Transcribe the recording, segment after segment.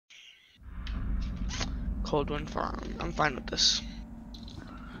Cold Wind Farm. I'm fine with this.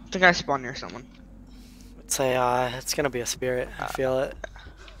 I think I spawned near someone. Let's say it's gonna be a spirit. I feel it.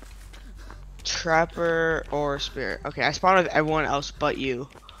 Trapper or spirit. Okay, I spawned with everyone else but you.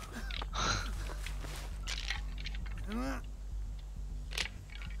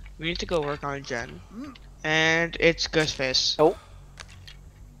 We need to go work on Jen. And it's Ghostface. Nope.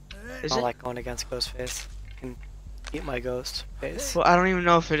 Is I don't it? like going against Ghostface. I can eat my ghost face. Well, I don't even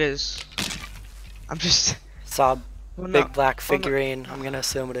know if it is. I'm just... Saw a Well, big no. black Well, no. figurine. I'm gonna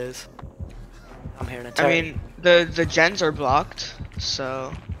assume it is. I'm hearing a I turret. mean, the gens are blocked,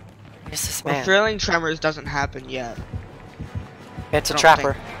 so... What is this Well, man? thrilling tremors doesn't happen yet. It's a I don't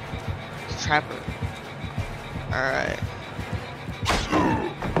trapper. It's a trapper. Alright.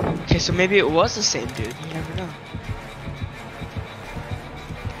 Okay, so maybe it was the same dude. You never know.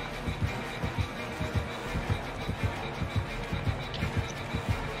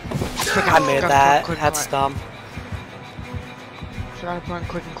 I made that. Quick and That's quiet. dumb. Forgot to put on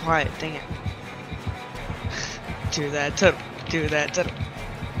quick and quiet. Dang it. Do that. Do that.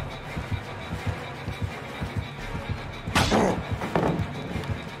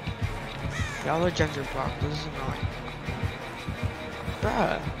 Y'all the gens are blocked. This is annoying.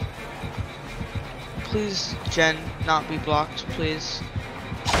 Bruh. Please, Jen, not be blocked, please.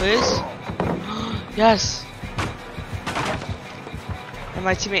 Please? Yes! And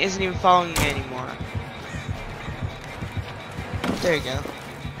my teammate isn't even following me anymore. There you go.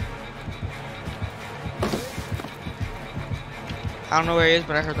 I don't know where he is,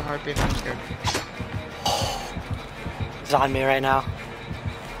 but I heard the heartbeat and I'm scared. He's on me right now.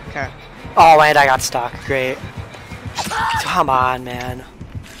 Okay. Oh, and I got stuck. Great. Come on, man.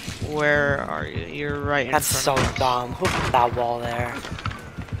 Where are you? You're right in That's front so of us. dumb. Who put that wall there?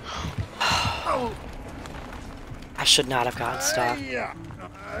 I should not have gotten stuck.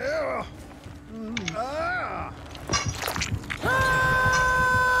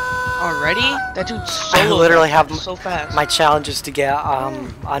 Already? That dude's so I literally have so fast. my challenge is to get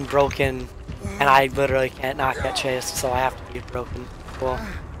unbroken, and I literally can't not get chased, so I have to be broken. Cool.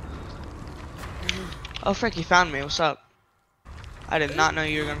 Oh frick, you found me. What's up? I did not know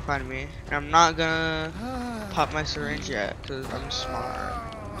you were gonna find me. And I'm not gonna pop my syringe yet, because I'm smart.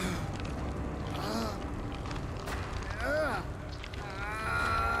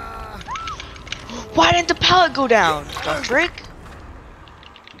 Why didn't the pallet go down? The frick?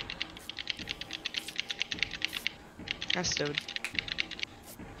 That's dude.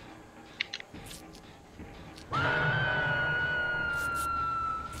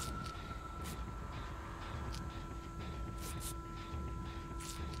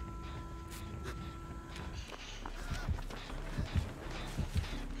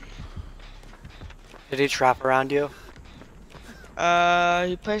 Did he trap around you?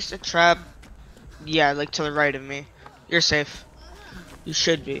 He placed a trap. Yeah, like to the right of me. You're safe. You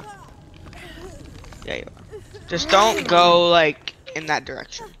should be. Yeah, you are. Just don't go like in that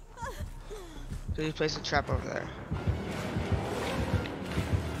direction. So he placed a trap over there.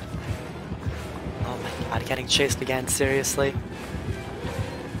 Oh my god, getting chased again, seriously?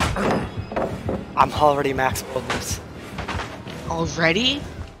 I'm already max boldness. Already?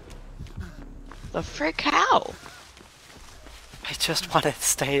 The frick? How? I just want to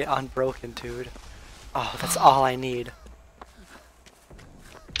stay unbroken, dude. Oh, that's all I need.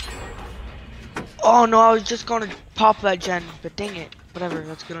 Oh no, I was just gonna pop that gen, but dang it. Whatever,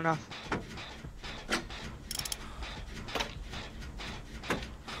 that's good enough.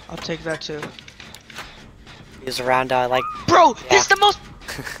 I'll take that too. He's around, like... Bro, Yeah. this is the most...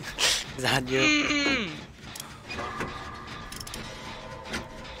 Is that you?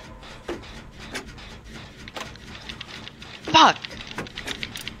 Fuck!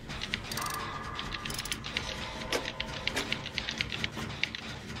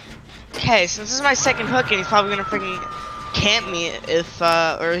 Okay, since this is my second hook and he's probably gonna freaking camp me if,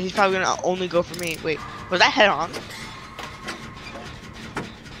 or he's probably gonna only go for me. Wait, was that head on?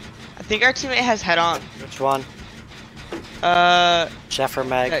 I think our teammate has head on. Which one? Jeff or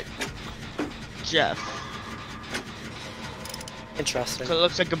Meg? That- Jeff. Interesting. So it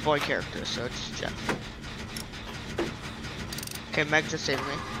looks like a boy character, so it's Jeff. Okay, Meg just saved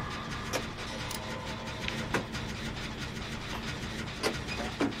me.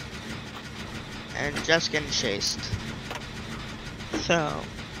 And Jeff's getting chased. So,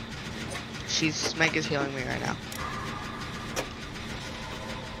 Meg is healing me right now.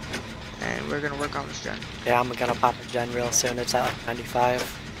 And we're gonna work on this gen. Yeah, I'm gonna pop a gen real soon. It's at like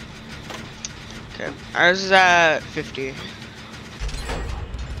 95. Okay, ours is at 50.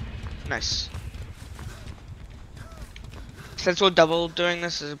 Nice. Since we're double doing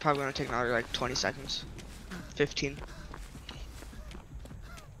this, this is probably gonna take another like 20 seconds. 15.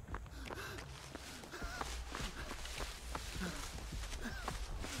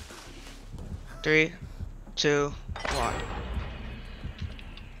 Three, 2, 1.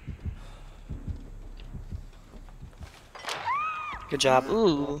 Good job.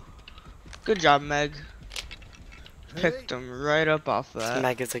 Ooh, good job, Meg. Picked him right up off that.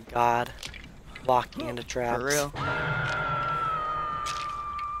 Meg is a god. Walking into traps. For real.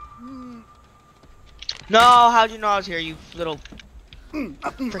 No, how'd you know I was here, you little...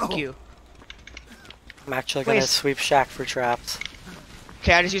 Frick you. I'm actually gonna Wait. sweep shack for traps.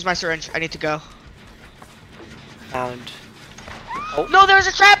 Okay, I just used my syringe. I need to go. Found. No, there's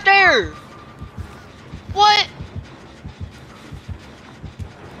a trap there! What?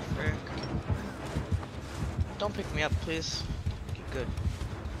 Frick. Don't pick me up, please. Okay, good.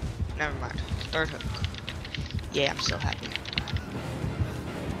 Never mind. Third hook. Yeah, I'm so happy.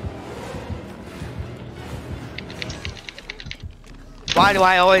 Why do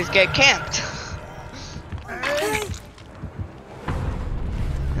I always get camped?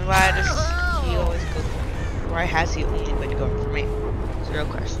 And why does he always go for me? Why has he only been going for me? It's a real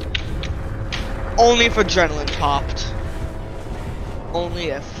question. Only if adrenaline popped. Only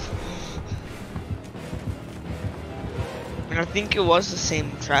if. And I think it was the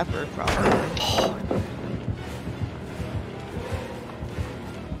same trapper, probably.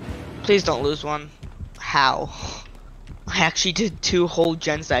 Please don't lose one. How? I actually did 2 whole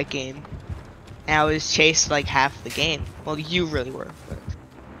gens that game. And I was chased like half the game. Well, you really were, but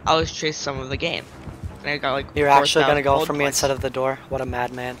I was chased some of the game. And I got like You're actually gonna go gold for me points. instead of the door? What a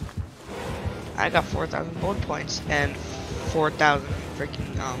madman. I got 4,000 gold points and 4,000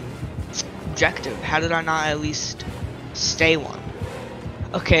 freaking objective. How did I not at least stay one?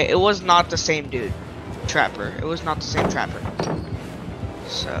 Okay, it was not the same dude. Trapper. It was not the same trapper.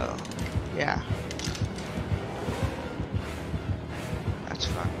 So, yeah. That's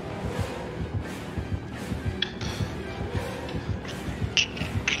fun.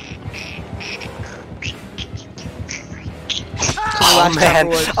 Oh man,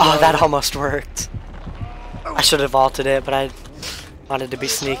 oh that almost worked. I should have vaulted it, but I wanted to be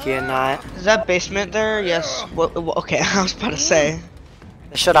sneaky and not. Is that basement there? Yes. Okay, I was about to say.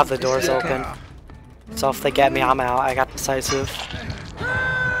 They should have the doors Okay. open. So if they get me, I'm out. I got decisive.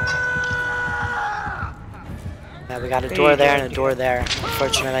 Yeah, we got a door there and a door there.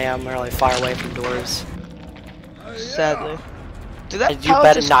 Unfortunately, I'm really far away from doors. Sadly. Did that You pallet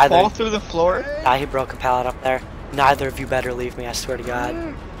bet just neither. fall through the floor? Ah, he broke a pallet up there. Neither of you better leave me, I swear to God.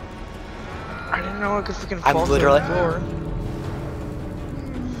 I didn't know it could freaking I'm fall literally- through the floor.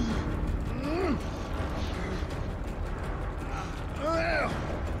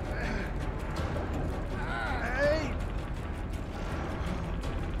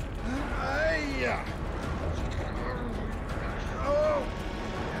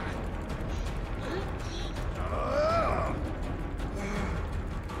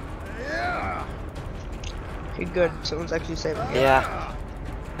 Okay, good. Someone's actually saving me. Yeah.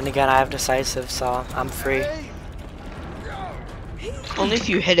 And again, I have decisive, so I'm free. Only if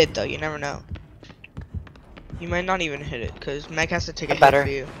you hit it, though. You never know. You might not even hit it, because Meg has to take a hit Better. for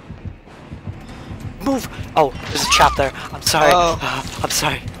you. Move! Oh, there's a trap there. I'm sorry. Oh. I'm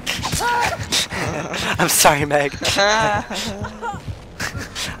sorry. I'm sorry, Meg. I'm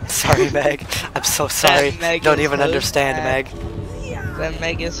sorry, Meg. I'm so sorry. Meg Don't is even so understand, sad. Meg. That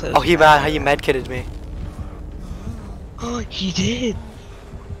Meg is so Oh, he medkitted me. Oh, he did.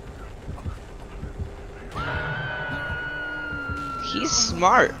 He's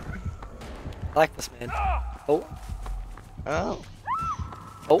smart. I like this man. Oh. Oh.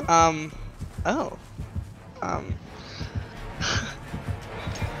 Oh. Oh.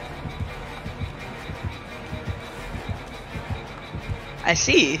 I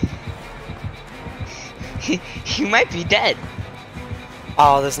see. He might be dead.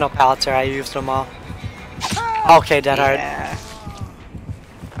 Oh, there's no pallets there. I used them all. Okay, dead hard. Yeah.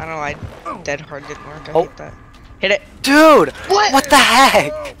 I don't know why dead hard didn't work. I Oh. hate that. Hit it. Dude! What? What the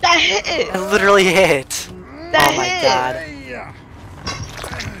heck? That hit! I literally hit. That Oh my hit! God.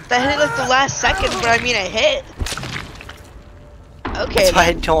 That hit like the last second, but I mean I hit. Okay. That's why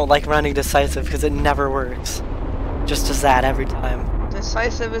I don't like running decisive, because it never works. Just does that every time.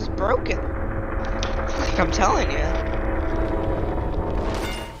 Decisive is broken. Like I'm telling you.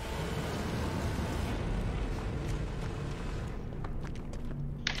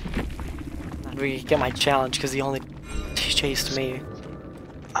 And we get my challenge, because he only chased me.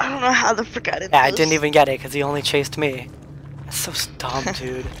 I don't know how the frick I did Yeah, I this. didn't even get it, because he only chased me. That's so dumb,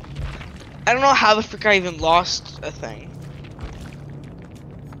 dude. I don't know how the frick I even lost a thing.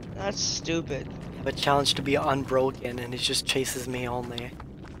 That's stupid. have a challenge to be unbroken, and it just chases me only.